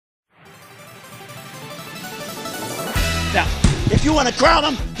Now, if you want to crown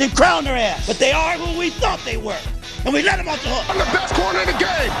them, then crown their ass. But they are who we thought they were. And we let them off the hook. I'm the best corner in the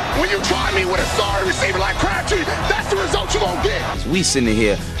game. When you try me with a sorry receiver like Crabtree, that's the result you're going to get. We sitting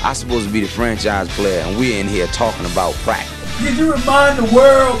here, I'm supposed to be the franchise player, and we're in here talking about practice. Did you remind the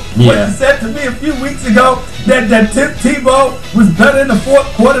world what you said to me a few weeks ago that Tim Tebow was better in the fourth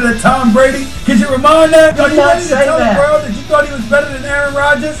quarter than Tom Brady? Could you remind that? Are you ready to tell the world that you thought he was better than Aaron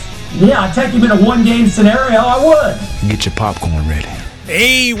Rodgers? Yeah, I'd take him in a one-game scenario, I would. Get your popcorn ready.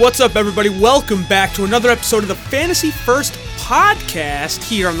 Hey, what's up, everybody? Welcome back to another episode of the Fantasy First podcast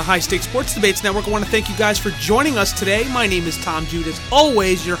here on the High Stakes Sports Debates Network. I want to thank you guys for joining us today. My name is Tom Jude, as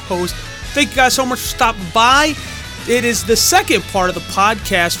always, your host. Thank you guys so much for stopping by. It is the second part of the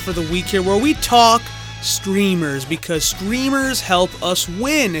podcast for the week here where we talk streamers because streamers help us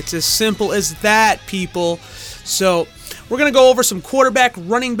win. It's as simple as that, people. So we're going to go over some quarterback,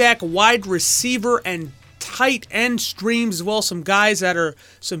 running back, wide receiver, and tight end streams, as well as some guys that are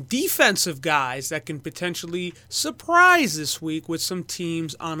some defensive guys that can potentially surprise this week with some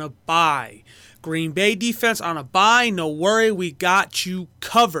teams on a bye. Green Bay defense on a bye, no worry, we got you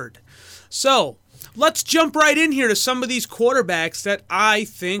covered. So let's jump right in here to some of these quarterbacks that I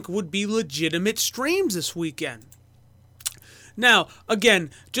think would be legitimate streams this weekend. Now, again,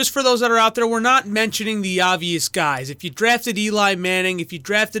 just for those that are out there, we're not mentioning the obvious guys. If you drafted Eli Manning, if you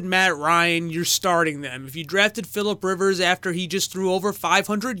drafted Matt Ryan, you're starting them. If you drafted Phillip Rivers after he just threw over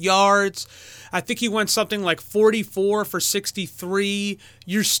 500 yards, I think he went something like 44 for 63,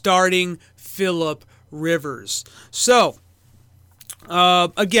 you're starting Phillip Rivers. So,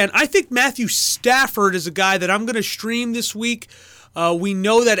 again, I think Matthew Stafford is a guy that I'm going to stream this week. We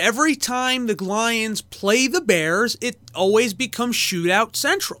know that every time the Lions play the Bears, it always becomes shootout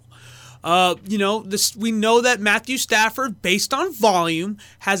central. We know that Matthew Stafford, based on volume,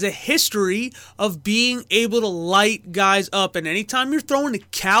 has a history of being able to light guys up. And anytime you're throwing to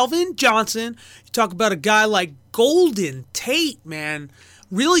Calvin Johnson, you talk about a guy like Golden Tate, man.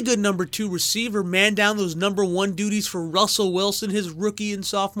 Really good number 2 receiver, man down those number 1 duties for Russell Wilson, his rookie and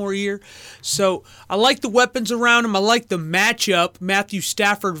sophomore year. So I like the weapons around him. I like the matchup, Matthew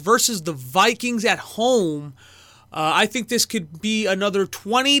Stafford versus the Vikings at home. I think this could be another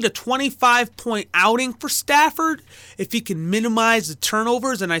 20 to 25 point outing for Stafford if he can minimize the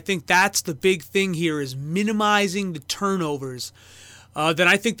turnovers, and I think that's the big thing here is minimizing the turnovers. Then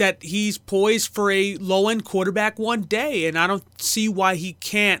I think that he's poised for a low-end quarterback one day, and I don't see why he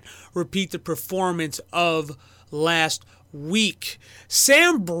can't repeat the performance of last week.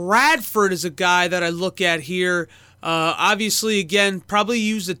 Sam Bradford is a guy that I look at here. Obviously, again, probably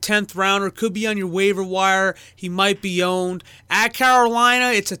use the 10th rounder, could be on your waiver wire. He might be owned. At Carolina,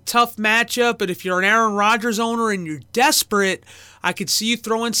 it's a tough matchup, but if you're an Aaron Rodgers owner and you're desperate, I could see you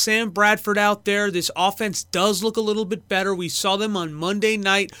throwing Sam Bradford out there. This offense does look a little bit better. We saw them on Monday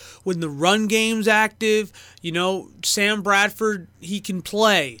night when the run game's active. Sam Bradford, he can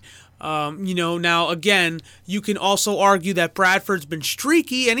play. Now, again, you can also argue that Bradford's been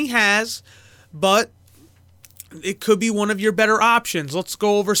streaky, and he has, but it could be one of your better options. Let's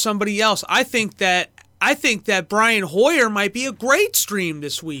go over somebody else. I think that Brian Hoyer might be a great stream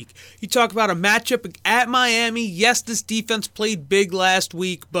this week. You talk about a matchup at Miami. Yes, this defense played big last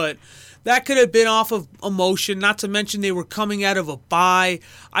week, but that could have been off of emotion, not to mention they were coming out of a bye.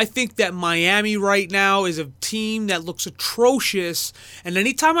 I think that Miami right now is a team that looks atrocious, and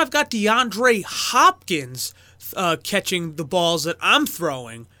anytime I've got DeAndre Hopkins catching the balls that I'm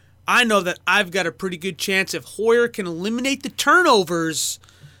throwing, I know that I've got a pretty good chance if Hoyer can eliminate the turnovers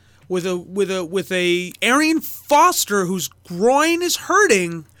with a Arian Foster whose groin is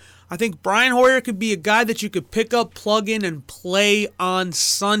hurting. I think Brian Hoyer could be a guy that you could pick up, plug in, and play on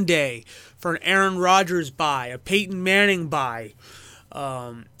Sunday for an Aaron Rodgers bye, a Peyton Manning bye.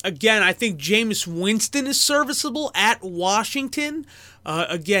 Again, I think Jameis Winston is serviceable at Washington.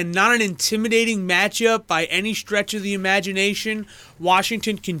 Again, not an intimidating matchup by any stretch of the imagination.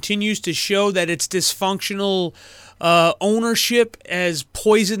 Washington continues to show that its dysfunctional ownership has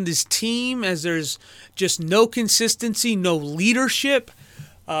poisoned this team, as there's just no consistency, no leadership.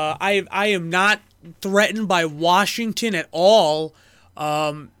 I am not threatened by Washington at all.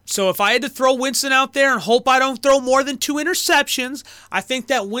 So if I had to throw Winston out there and hope I don't throw more than 2 interceptions, I think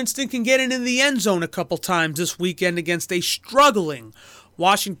that Winston can get into the end zone a couple times this weekend against a struggling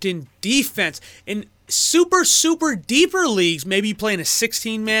Washington defense. In super deeper leagues, maybe playing a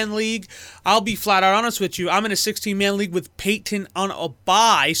 16-man league, I'll be flat out honest with you. I'm in a 16-man league with Peyton on a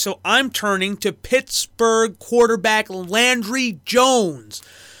bye, so I'm turning to Pittsburgh quarterback Landry Jones.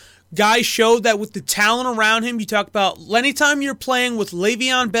 Guy showed that with the talent around him, you talk about anytime you're playing with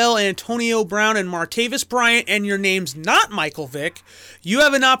Le'Veon Bell, Antonio Brown, and Martavis Bryant, and your name's not Michael Vick, you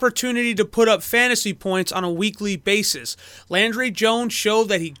have an opportunity to put up fantasy points on a weekly basis. Landry Jones showed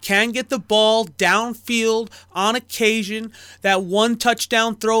that he can get the ball downfield on occasion. That one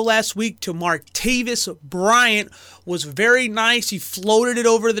touchdown throw last week to Martavis Bryant was very nice. He floated it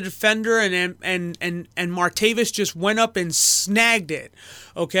over the defender, and Martavis just went up and snagged it.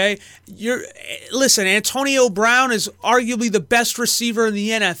 Okay, listen. Antonio Brown is arguably the best receiver in the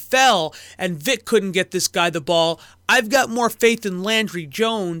NFL, and Vic couldn't get this guy the ball. I've got more faith in Landry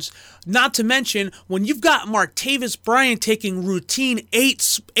Jones. Not to mention when you've got Martavis Bryant taking routine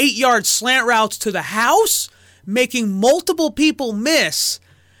 8-yard slant routes to the house, making multiple people miss.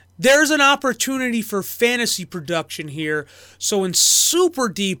 There's an opportunity for fantasy production here. So in super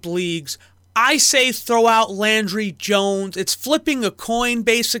deep leagues, I say throw out Landry Jones. It's flipping a coin,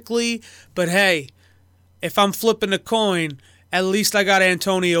 basically. But hey, if I'm flipping a coin, at least I got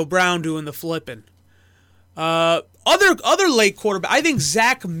Antonio Brown doing the flipping. Other late quarterback, I think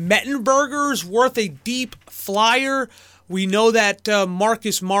Zach Mettenberger is worth a deep flyer. We know that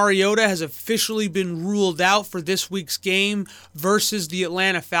Marcus Mariota has officially been ruled out for this week's game versus the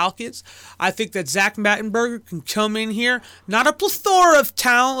Atlanta Falcons. I think that Zach Mettenberger can come in here. Not a plethora of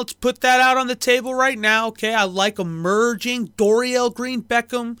talent. Let's put that out on the table right now. Okay, I like emerging Dorial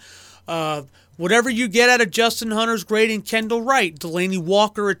Green-Beckham. Whatever you get out of Justin Hunter's great, and Kendall Wright. Delaney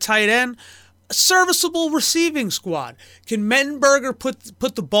Walker at tight end. A serviceable receiving squad. Can Mettenberger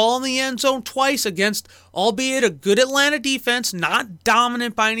put the ball in the end zone twice against, albeit a good Atlanta defense, not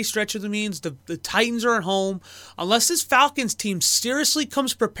dominant by any stretch of the means? The Titans are at home. Unless this Falcons team seriously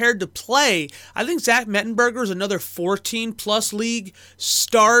comes prepared to play, I think Zach Mettenberger is another 14-plus league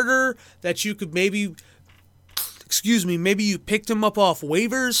starter that you could maybe you picked him up off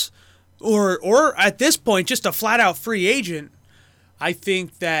waivers, or at this point, just a flat-out free agent. I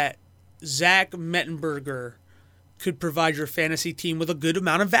think that Zach Mettenberger could provide your fantasy team with a good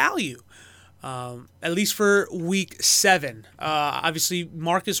amount of value, at least for week 7. Obviously,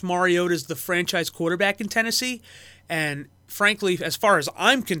 Marcus Mariota is the franchise quarterback in Tennessee, and frankly, as far as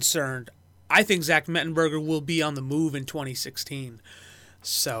I'm concerned, I think Zach Mettenberger will be on the move in 2016.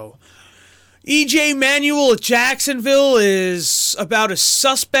 So, E.J. Manuel at Jacksonville is about as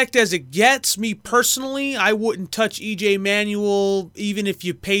suspect as it gets. Me personally, I wouldn't touch E.J. Manuel even if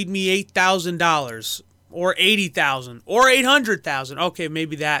you paid me $8,000 or $80,000 or $800,000. Okay,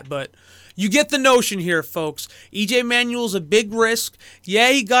 maybe that, but you get the notion here, folks. E.J. Manuel's a big risk.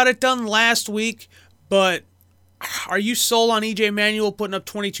 Yeah, he got it done last week, but are you sold on E.J. Manuel putting up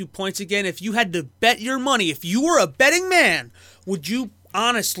 22 points again? If you had to bet your money, if you were a betting man, would you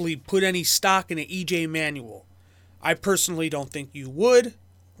honestly put any stock in an E.J. Manuel? I personally don't think you would,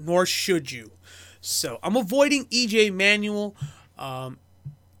 nor should you. So I'm avoiding E.J. Manuel. And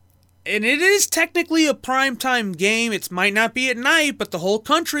it is technically a primetime game. It might not be at night, but the whole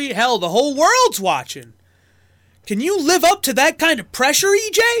country, hell, the whole world's watching. Can you live up to that kind of pressure,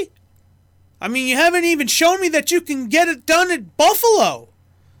 E.J.? I mean, you haven't even shown me that you can get it done at Buffalo.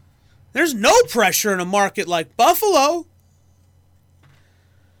 There's no pressure in a market like Buffalo.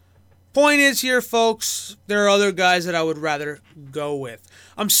 Point is here, folks, there are other guys that I would rather go with.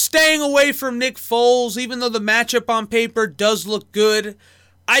 I'm staying away from Nick Foles, even though the matchup on paper does look good.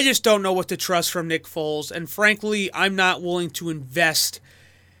 I just don't know what to trust from Nick Foles, and frankly, I'm not willing to invest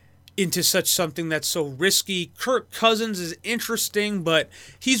into such something that's so risky. Kirk Cousins is interesting, but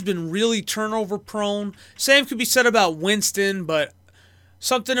he's been really turnover prone. Same could be said about Winston, but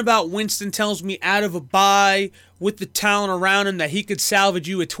something about Winston tells me out of a bye with the talent around him that he could salvage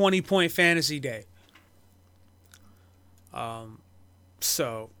you a 20-point fantasy day. Yeah,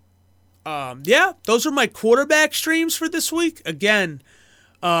 those are my quarterback streams for this week. Again,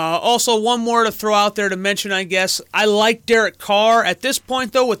 also one more to throw out there to mention, I guess. I like Derek Carr. At this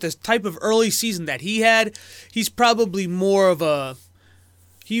point, though, with this type of early season that he had, he's probably more of a...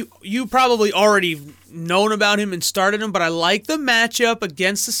 You probably already known about him and started him, but I like the matchup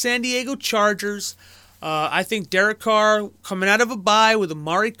against the San Diego Chargers. I think Derek Carr coming out of a bye with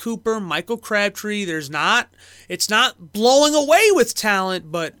Amari Cooper, Michael Crabtree. It's not blowing away with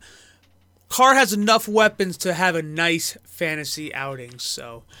talent, but Carr has enough weapons to have a nice fantasy outing.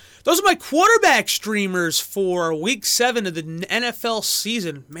 So those are my quarterback streamers for week 7 of the NFL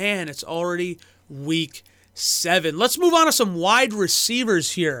season. Man, it's already week 7. Let's move on to some wide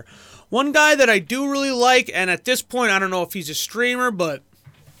receivers here. One guy that I do really like, and at this point, I don't know if he's a streamer, but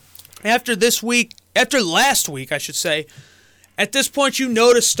after last week, I should say, at this point, you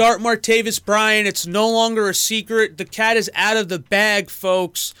know to start Martavis Bryant. It's no longer a secret. The cat is out of the bag,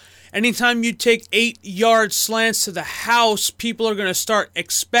 folks. Anytime you take 8-yard slants to the house, people are going to start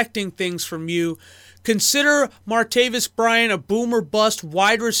expecting things from you. Consider Martavis Bryant a boom or bust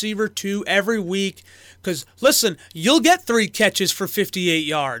wide receiver 2 every week. Because, listen, you'll get 3 catches for 58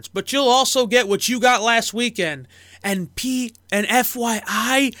 yards, but you'll also get what you got last weekend. And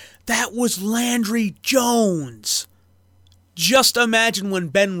FYI, that was Landry Jones. Just imagine when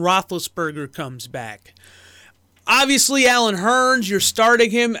Ben Roethlisberger comes back. Obviously, Allen Hurns, you're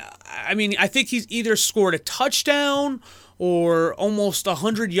starting him. I mean, I think he's either scored a touchdown or almost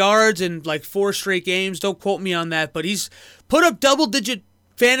 100 yards in like 4 straight games. Don't quote me on that, but he's put up double-digit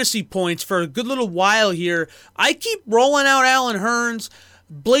fantasy points for a good little while here. I keep rolling out Allen Hurns.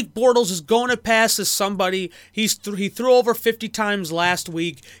 Blake Bortles is going to pass to somebody. He threw over 50 times last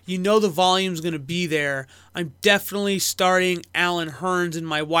week. You know the volume's going to be there. I'm definitely starting Allen Hurns in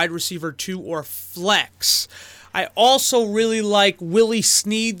my wide receiver 2 or flex. I also really like Willie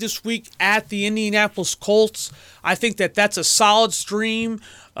Snead this week at the Indianapolis Colts. I think that's a solid stream.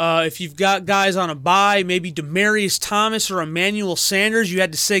 If you've got guys on a bye, maybe Demaryius Thomas or Emmanuel Sanders you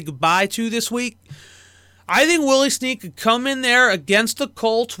had to say goodbye to this week. I think Willie Snead could come in there against the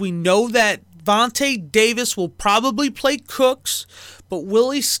Colts. We know that Vontae Davis will probably play Cooks, but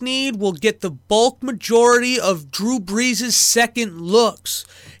Willie Snead will get the bulk majority of Drew Brees' second looks.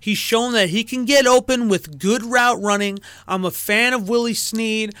 He's shown that he can get open with good route running. I'm a fan of Willie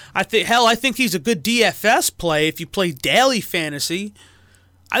Snead. I think he's a good DFS play if you play daily fantasy.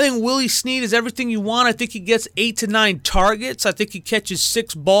 I think Willie Snead is everything you want. I think he gets 8 to 9 targets. I think he catches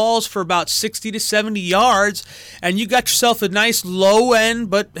 6 balls for about 60 to 70 yards. And you got yourself a nice low end,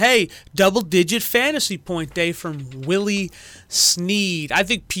 but hey, double-digit fantasy point day from Willie Snead. I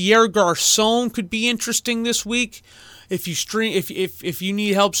think Pierre Garçon could be interesting this week. If you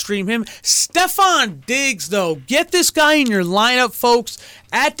need help, stream him. Stefon Diggs, though. Get this guy in your lineup, folks.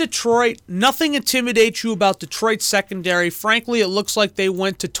 At Detroit, nothing intimidates you about Detroit's secondary. Frankly, it looks like they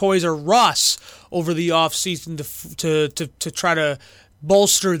went to Toys R Us over the offseason to try to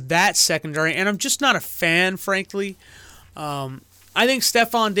bolster that secondary. And I'm just not a fan, frankly. I think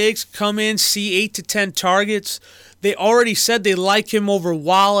Stefon Diggs come in, see 8 to 10 targets. They already said they like him over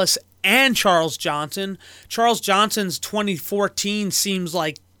Wallace and Charles Johnson. Charles Johnson's 2014 seems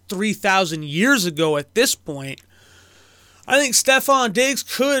like 3,000 years ago at this point. I think Stefon Diggs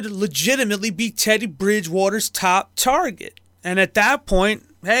could legitimately be Teddy Bridgewater's top target. And at that point,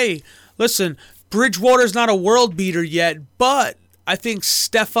 hey, listen, Bridgewater's not a world beater yet, but I think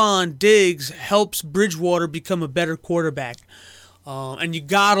Stefon Diggs helps Bridgewater become a better quarterback. And you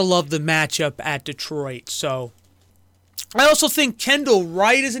gotta love the matchup at Detroit. So I also think Kendall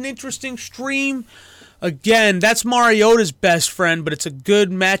Wright is an interesting stream. Again, that's Mariota's best friend, but it's a good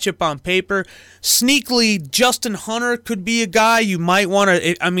matchup on paper. Sneakily, Justin Hunter could be a guy you might want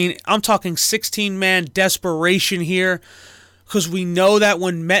to... I mean, I'm talking 16-man desperation here, because we know that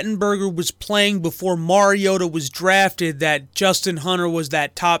when Mettenberger was playing before Mariota was drafted, that Justin Hunter was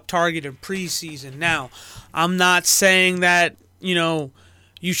that top target in preseason. Now, I'm not saying that,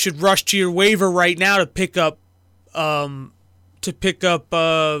 you should rush to your waiver right now to pick up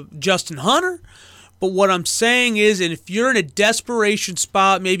Justin Hunter. But what I'm saying is, and if you're in a desperation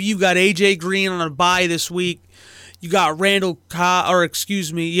spot, maybe you got AJ Green on a bye this week, you got Randall Cobb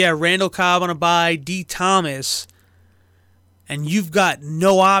on a bye, D. Thomas, and you've got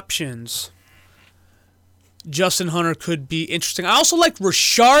no options, Justin Hunter could be interesting. I also like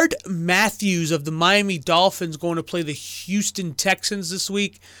Rashard Matthews of the Miami Dolphins going to play the Houston Texans this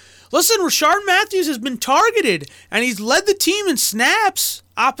week. Listen, Rashard Matthews has been targeted, and he's led the team in snaps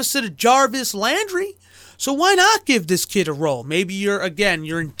opposite of Jarvis Landry. So why not give this kid a role? Maybe you're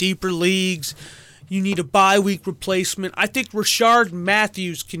in deeper leagues. You need a bye week replacement. I think Rashard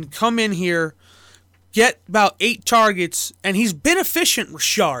Matthews can come in here, get about 8 targets, and he's been efficient,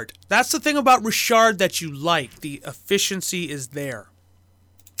 Rashard. That's the thing about Rashard that you like. The efficiency is there.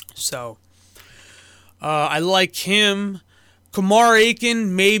 So I like him. Kamar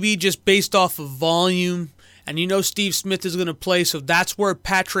Aiken, maybe just based off of volume. And Steve Smith is going to play, so that's where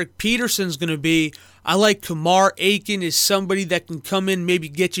Patrick Peterson's going to be. I like Kamar Aiken as somebody that can come in, maybe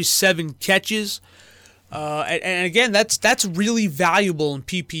get you 7 catches. And again, that's really valuable in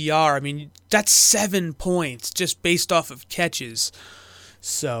PPR. I mean, that's 7 points just based off of catches.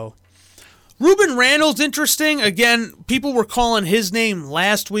 So, Ruben Randall's interesting. Again, people were calling his name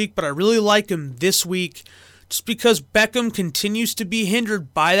last week, but I really like him this week. Just because Beckham continues to be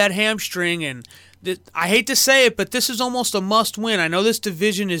hindered by that hamstring, and I hate to say it, but this is almost a must-win. I know this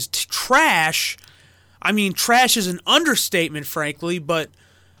division is trash. I mean, trash is an understatement, frankly, but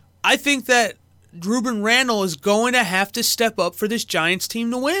I think that Ruben Randall is going to have to step up for this Giants team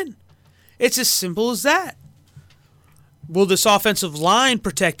to win. It's as simple as that. Will this offensive line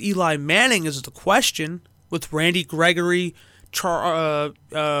protect Eli Manning is the question. With Randy Gregory, you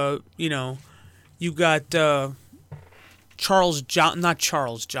got not Charles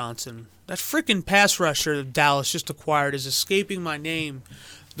Johnson. That freaking pass rusher that Dallas just acquired is escaping my name.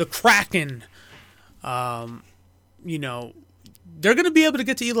 The Kraken. They're going to be able to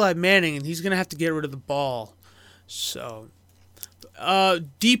get to Eli Manning, and he's going to have to get rid of the ball. So,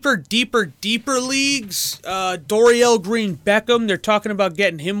 deeper leagues. Dorial Green-Beckham, they're talking about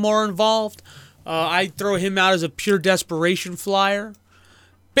getting him more involved. I'd throw him out as a pure desperation flyer.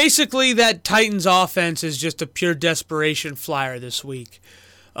 Basically, that Titans offense is just a pure desperation flyer this week,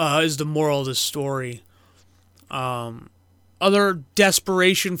 is the moral of the story. Other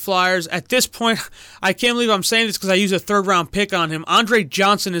desperation flyers. At this point, I can't believe I'm saying this because I used a third-round pick on him. Andre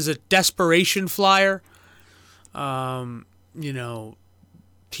Johnson is a desperation flyer. He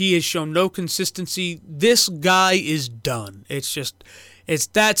has shown no consistency. This guy is done. It's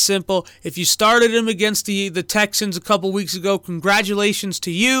that simple. If you started him against the Texans a couple weeks ago, congratulations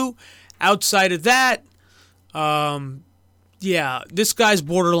to you. Outside of that, this guy's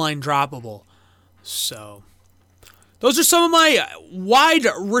borderline droppable. So, those are some of my wide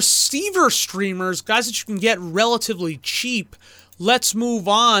receiver streamers, guys that you can get relatively cheap. Let's move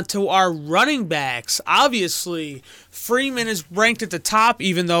on to our running backs. Obviously, Freeman is ranked at the top,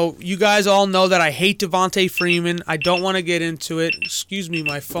 even though you guys all know that I hate Devontae Freeman. I don't want to get into it. Excuse me,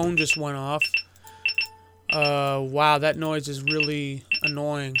 my phone just went off. Wow, that noise is really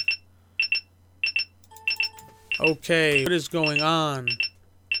annoying. Okay, what is going on?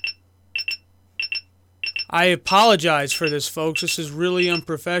 I apologize for this, folks. This is really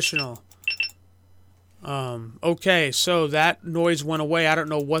unprofessional. Okay, so that noise went away. I don't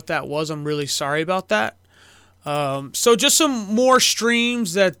know what that was. I'm really sorry about that. So just some more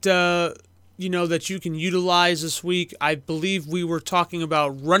streams that, that you can utilize this week. I believe we were talking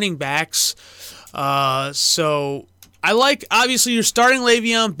about running backs. So I like, obviously, you're starting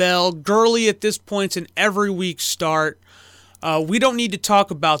Le'Veon Bell. Gurley at this point's an every week start. We don't need to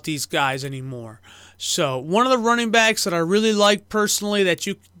talk about these guys anymore. So one of the running backs that I really like personally that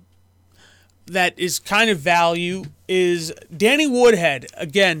is kind of value is Danny Woodhead.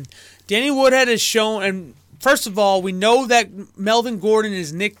 Again, Danny Woodhead has shown, and first of all, we know that Melvin Gordon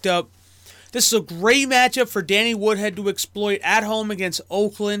is nicked up. This is a great matchup for Danny Woodhead to exploit at home against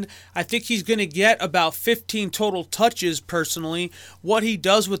Oakland. I think he's going to get about 15 total touches personally. What he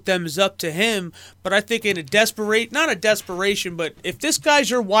does with them is up to him, but I think in not a desperation, but if this guy's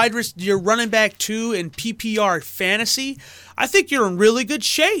your running back 2 in PPR fantasy, I think you're in really good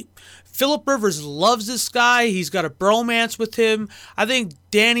shape. Phillip Rivers loves this guy. He's got a bromance with him. I think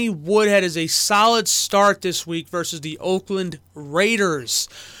Danny Woodhead is a solid start this week versus the Oakland Raiders.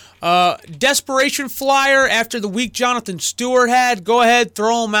 Desperation flyer after the week Jonathan Stewart had. Go ahead,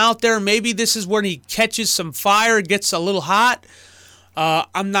 throw him out there. Maybe this is when he catches some fire, gets a little hot.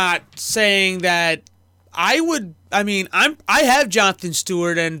 I'm not saying that I have Jonathan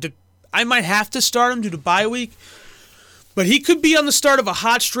Stewart, and I might have to start him due to bye week. But he could be on the start of a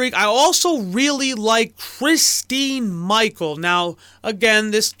hot streak. I also really like Christine Michael. Now,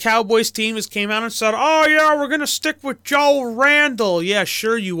 again, this Cowboys team has came out and said, oh, yeah, we're going to stick with Joe Randall. Yeah,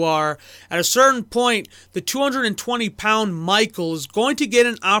 sure you are. At a certain point, the 220-pound Michael is going to get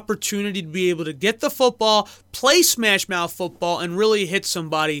an opportunity to be able to get the football, play smash mouth football, and really hit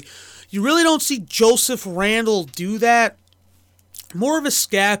somebody. You really don't see Joseph Randall do that. More of a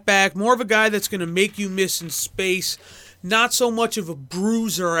scat back, more of a guy that's going to make you miss in space. Not so much of a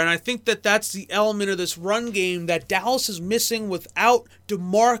bruiser, and I think that that's the element of this run game that Dallas is missing without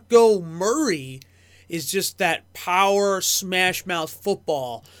DeMarco Murray, is just that power smash mouth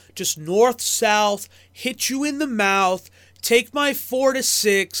football. Just north-south, hit you in the mouth, take my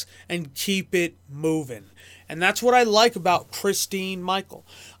 4-6, and keep it moving. And that's what I like about Christine Michael.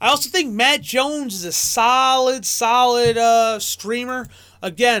 I also think Matt Jones is a solid streamer.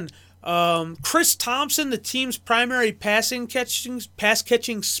 Again, Chris Thompson, the team's primary pass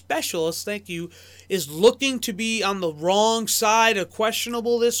catching specialist, is looking to be on the wrong side of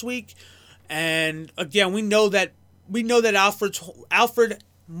questionable this week. And again, we know that Alfred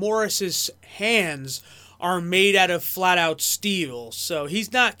Morris's hands are made out of flat out steel, so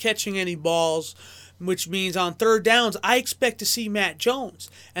he's not catching any balls, which means on third downs, I expect to see Matt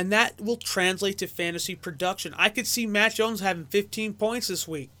Jones, and that will translate to fantasy production. I could see Matt Jones having 15 points this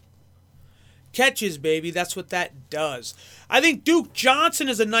week. catches, baby. That's what that does. I think Duke Johnson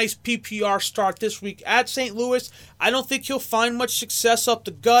is a nice PPR start this week at St. Louis. I don't think he'll find much success up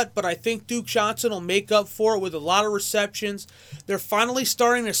the gut, but I think Duke Johnson will make up for it with a lot of receptions. They're finally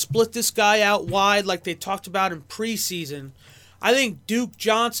starting to split this guy out wide like they talked about in preseason. I think Duke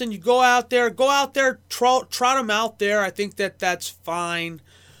Johnson, you go out there, trot him out there. I think that's fine.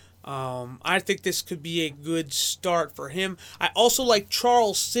 I think this could be a good start for him. I also like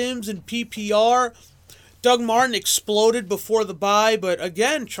Charles Sims in PPR. Doug Martin exploded before the bye, but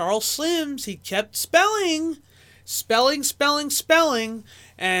again, Charles Sims, he kept spelling.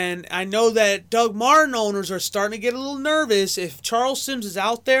 And I know that Doug Martin owners are starting to get a little nervous. If Charles Sims is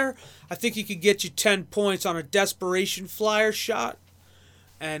out there, I think he could get you 10 points on a desperation flyer shot.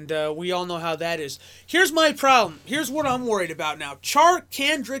 And we all know how that is. Here's my problem. Here's what I'm worried about now.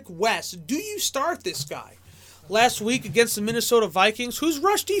 Charcandrick West. Do you start this guy? Last week against the Minnesota Vikings, whose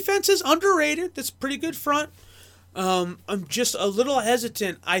rush defense is underrated. That's a pretty good front. I'm just a little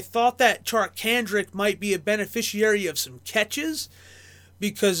hesitant. I thought that Charcandrick might be a beneficiary of some catches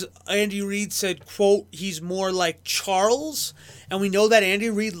because Andy Reid said, quote, he's more like Charles. And we know that Andy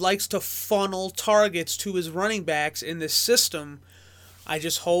Reid likes to funnel targets to his running backs in this system. I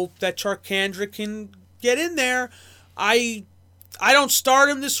just hope that Charcandrick can get in there. I don't start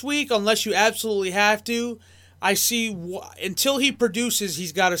him this week unless you absolutely have to. I see until he produces,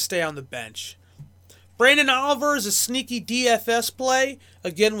 he's got to stay on the bench. Brandon Oliver is a sneaky DFS play.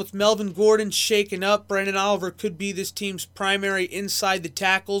 Again, with Melvin Gordon shaken up, Brandon Oliver could be this team's primary inside the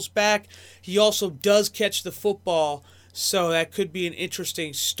tackles back. He also does catch the football, so that could be an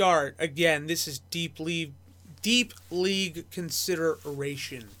interesting start. Again, this is deep league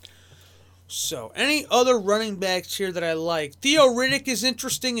consideration. So, any other running backs here that I like? Theo Riddick is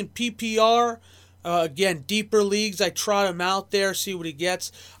interesting in PPR. Again, deeper leagues, I trot him out there, see what he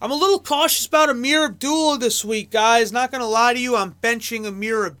gets. I'm a little cautious about Amir Abdullah this week, guys. Not going to lie to you, I'm benching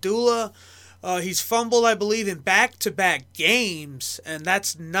Amir Abdullah. He's fumbled, I believe, in back-to-back games, and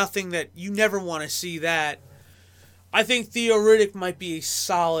that's nothing that you never want to see that. I think Theo Riddick might be a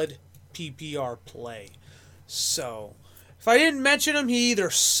solid PPR play. So, if I didn't mention him, he either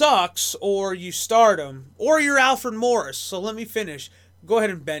sucks or you start him, or you're Alfred Morris. So let me finish. Go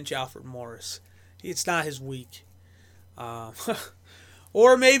ahead and bench Alfred Morris. It's not his week.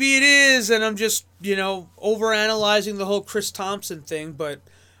 Or maybe it is, and I'm just, overanalyzing the whole Chris Thompson thing. But,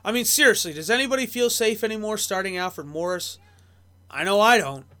 I mean, seriously, does anybody feel safe anymore starting Alfred Morris? I know I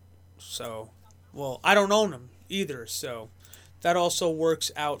don't. So, I don't own him either. So, that also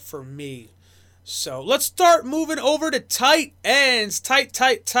works out for me. So, let's start moving over to tight ends.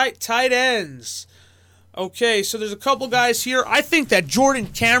 Tight ends. Okay, so there's a couple guys here. I think that Jordan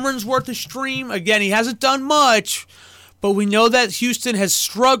Cameron's worth a stream. Again, he hasn't done much, but we know that Houston has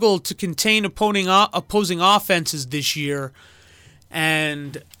struggled to contain opposing offenses this year.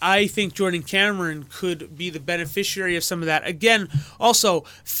 And I think Jordan Cameron could be the beneficiary of some of that. Again, also,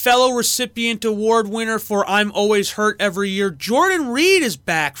 fellow recipient award winner for I'm Always Hurt Every Year, Jordan Reed is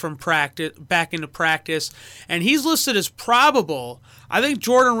back into practice, and he's listed as probable. I think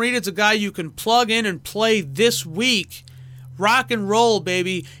Jordan Reed is a guy you can plug in and play this week. Rock and roll,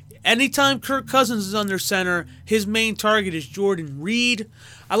 baby. Anytime Kirk Cousins is under center, his main target is Jordan Reed.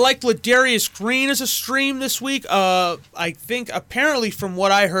 I like Ladarius Green as a stream this week. I think apparently from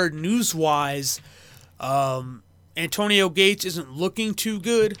what I heard news-wise, Antonio Gates isn't looking too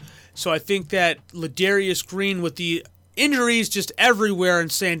good. So I think that Ladarius Green, with the injuries just everywhere in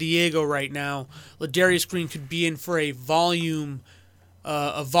San Diego right now, Ladarius Green could be in for a voluminous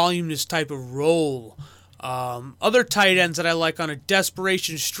type of role. Other tight ends that I like on a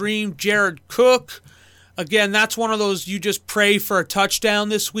desperation stream, Jared Cook. Again, that's one of those you just pray for a touchdown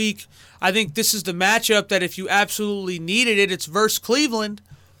this week. I think this is the matchup that if you absolutely needed it, it's versus Cleveland.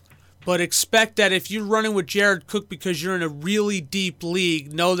 But expect that if you're running with Jared Cook because you're in a really deep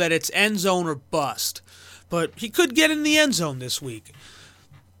league, know that it's end zone or bust. But he could get in the end zone this week.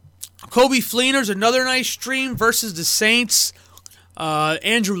 Kobe Fleener's another nice stream versus the Saints.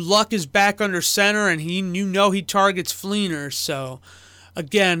 Andrew Luck is back under center, and he targets Fleener. So,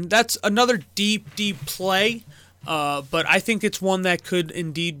 again, that's another deep play, but I think it's one that could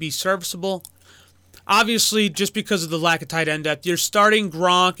indeed be serviceable. Obviously, just because of the lack of tight end depth, you're starting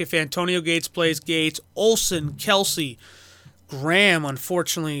Gronk if Antonio Gates plays Gates. Olsen, Kelsey, Graham,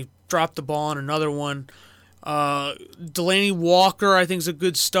 unfortunately, dropped the ball on another one. Delaney Walker, I think, is a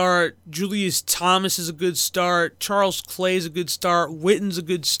good start. Julius Thomas is a good start. Charles Clay is a good start. Witten's a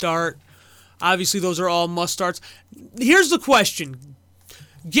good start. Obviously, those are all must starts. Here's the question.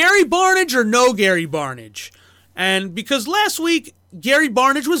 Gary Barnidge or no Gary Barnidge? And because last week, Gary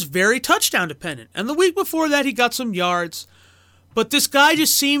Barnidge was very touchdown dependent. And the week before that, he got some yards. But this guy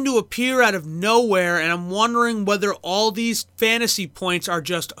just seemed to appear out of nowhere, and I'm wondering whether all these fantasy points are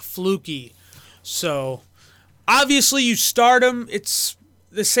just fluky. So, obviously, you start him. It's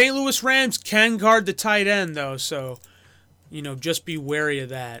the St. Louis Rams can guard the tight end, though, so, just be wary of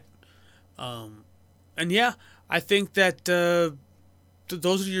that. And yeah, I think that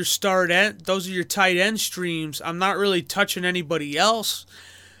those are your tight end streams. I'm not really touching anybody else.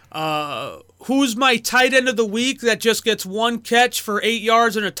 Who's my tight end of the week that just gets one catch for 8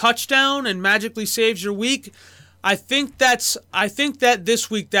 yards and a touchdown and magically saves your week? I think that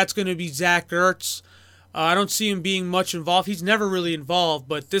this week that's going to be Zach Ertz. I don't see him being much involved. He's never really involved,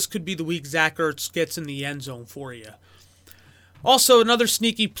 but this could be the week Zach Ertz gets in the end zone for you. Also, another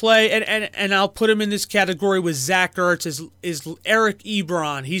sneaky play, and I'll put him in this category with Zach Ertz, is Eric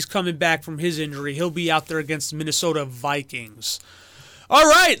Ebron. He's coming back from his injury. He'll be out there against the Minnesota Vikings. All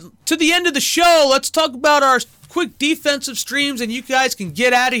right, to the end of the show, let's talk about our quick defensive streams, and you guys can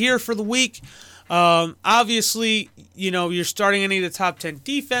get out of here for the week. Obviously, you're starting any of the top 10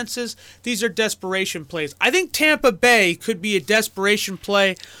 defenses. These are desperation plays. I think Tampa Bay could be a desperation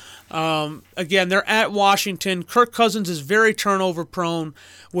play. Again, they're at Washington. Kirk Cousins is very turnover prone,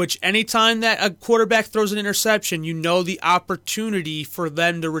 which anytime that a quarterback throws an interception, the opportunity for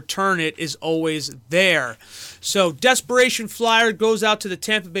them to return it is always there. So, desperation flyer goes out to the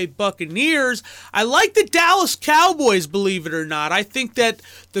Tampa Bay Buccaneers. I like the Dallas Cowboys, believe it or not. I think that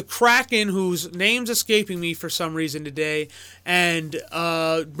the Kraken, whose name's escaping me for some reason today, and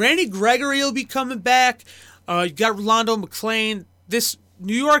Randy Gregory will be coming back. You got Rolando McClain. This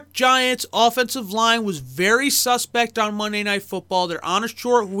New York Giants offensive line was very suspect on Monday Night Football. They're on a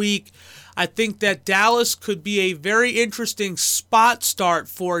short week. I think that Dallas could be a very interesting spot start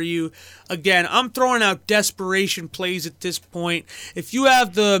for you. Again, I'm throwing out desperation plays at this point. If you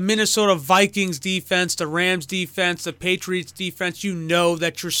have the Minnesota Vikings defense, the Rams defense, the Patriots defense, you know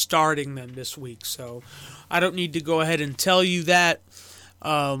that you're starting them this week. So I don't need to go ahead and tell you that.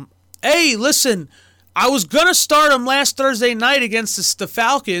 Hey, listen, I was going to start them last Thursday night against the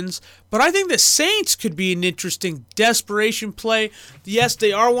Falcons, but I think the Saints could be an interesting desperation play. Yes,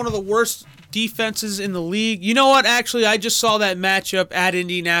 they are one of the worst defenses in the league. You know what? Actually, I just saw that matchup at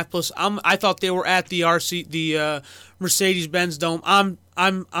Indianapolis. I thought they were at the Mercedes-Benz Dome. I'm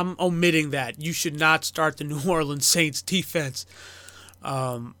omitting that. You should not start the New Orleans Saints defense.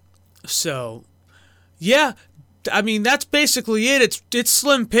 So, yeah, I mean, that's basically it. It's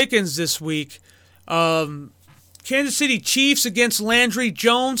slim pickings this week. Kansas City Chiefs against Landry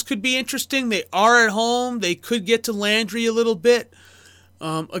Jones could be interesting. They are at home. They could get to Landry a little bit.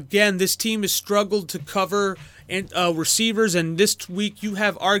 Again, this team has struggled to cover receivers, and this week you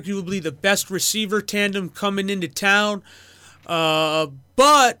have arguably the best receiver tandem coming into town.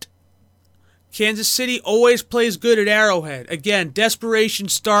 But Kansas City always plays good at Arrowhead. Again, desperation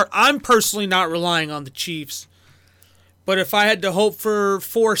start. I'm personally not relying on the Chiefs. But if I had to hope for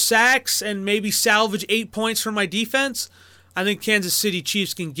 4 sacks and maybe salvage 8 points from my defense, I think Kansas City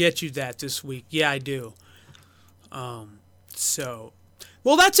Chiefs can get you that this week. Yeah, I do. Well,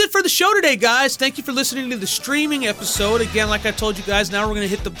 that's it for the show today, guys. Thank you for listening to the streaming episode. Again, like I told you guys, now we're going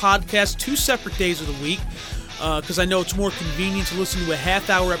to hit the podcast 2 separate days of the week because I know it's more convenient to listen to a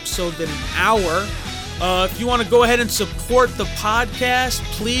half-hour episode than an hour. If you want to go ahead and support the podcast,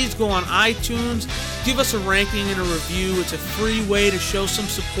 please go on iTunes, give us a ranking and a review. It's a free way to show some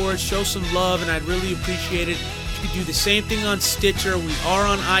support, show some love, and I'd really appreciate it. You can do the same thing on Stitcher. We are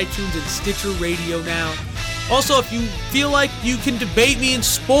on iTunes and Stitcher Radio now. Also, if you feel like you can debate me in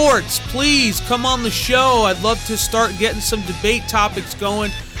sports, please come on the show. I'd love to start getting some debate topics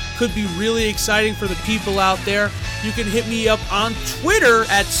going. Could be really exciting for the people out there. You can hit me up on Twitter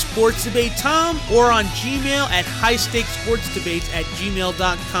at SportsDebateTom or on Gmail at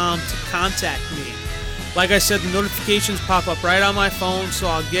highstakesportsdebates@gmail.com to contact me. Like I said, the notifications pop up right on my phone, so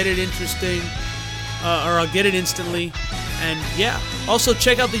I'll get it I'll get it instantly. And yeah, also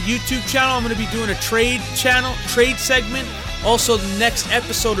check out the YouTube channel. I'm going to be doing a trade segment. Also, the next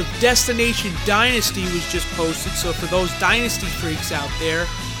episode of Destination Dynasty was just posted, so for those Dynasty freaks out there,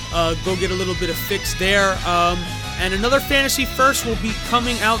 go get a little bit of fix there. And another Fantasy First will be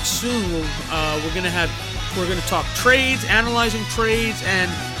coming out soon. We're gonna talk trades, analyzing trades, and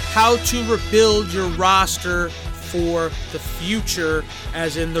how to rebuild your roster for the future,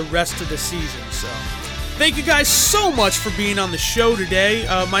 as in the rest of the season. So, thank you guys so much for being on the show today.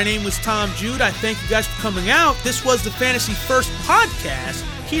 My name was Tom Jude. I thank you guys for coming out. This was the Fantasy First podcast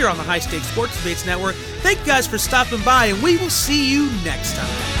here on the High Stakes Sports Debates Network. Thank you guys for stopping by, and we will see you next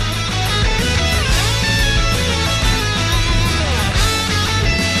time.